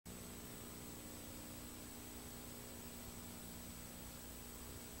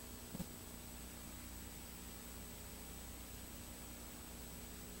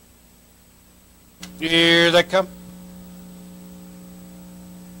Here they come.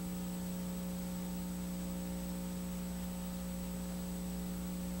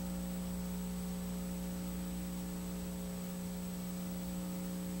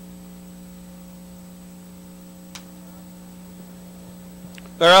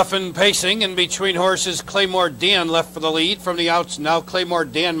 They're off and pacing in between horses. Claymore Dan left for the lead from the outs. Now Claymore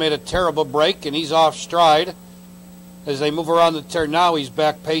Dan made a terrible break and he's off stride. As they move around the turn now, he's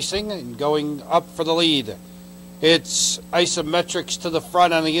back pacing and going up for the lead. It's Isometrics to the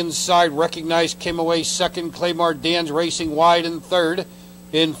front on the inside. Recognized came away second. Claymore Dan's racing wide in third.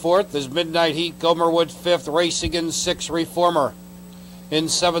 In fourth is Midnight Heat. Gomerwood fifth. Racing in sixth. Reformer. In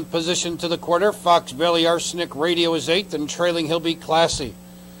seventh position to the quarter, Fox Valley Arsenic Radio is eighth, and trailing He'll Be Classy.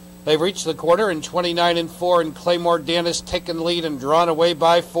 They've reached the quarter in 29 and 4, and Claymore Dan has taken lead and drawn away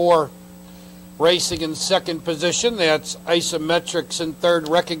by 4. Racing in second position, that's Isometrics in third.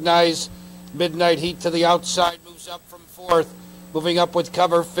 Recognize Midnight Heat to the outside, moves up from fourth. Moving up with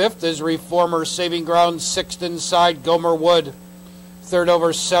cover fifth is Reformer, saving ground sixth inside, Gomer Wood. Third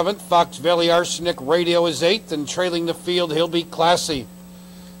over seventh, Fox Valley Arsenic Radio is eighth, and trailing the field, He'll Be Classy.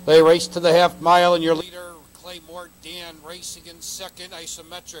 They race to the half mile, and your leader, Claymore Dan, racing in second,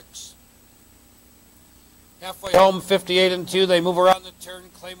 Isometrics. Halfway home, 58 and 2. They move around the turn.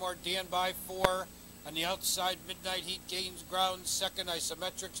 Claymore Dan by 4. On the outside, Midnight Heat gains ground second.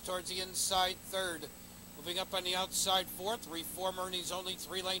 Isometrics towards the inside third. Moving up on the outside fourth. Reformer, and he's only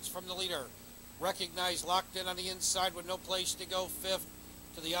 3 lengths from the leader. Recognize locked in on the inside with no place to go fifth.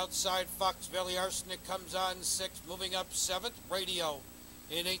 To the outside, Fox Valley Arsenic comes on sixth. Moving up seventh, Radio.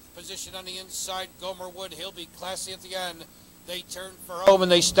 In eighth position on the inside, Gomer Wood. He'll Be Classy at the end. They turn for home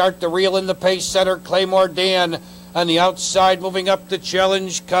and they start to reel in the pace center. Claymore Dan on the outside. Moving up the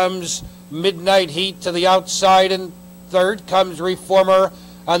challenge comes Midnight Heat to the outside. And third comes Reformer.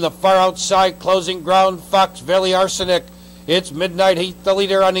 On the far outside, closing ground, Fox Valley Arsenic. It's Midnight Heat, the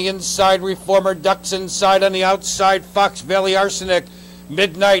leader on the inside. Reformer ducks inside on the outside, Fox Valley Arsenic.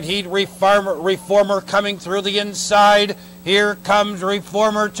 Midnight Heat, Reformer coming through the inside. Here comes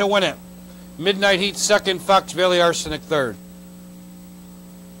Reformer to win it. Midnight Heat second, Fox Valley Arsenic third.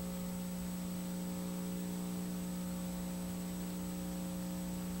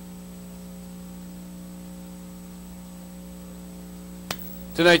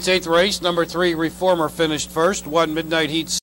 Tonight's 8th race, number 3, Reformer finished first. 1, Midnight Heat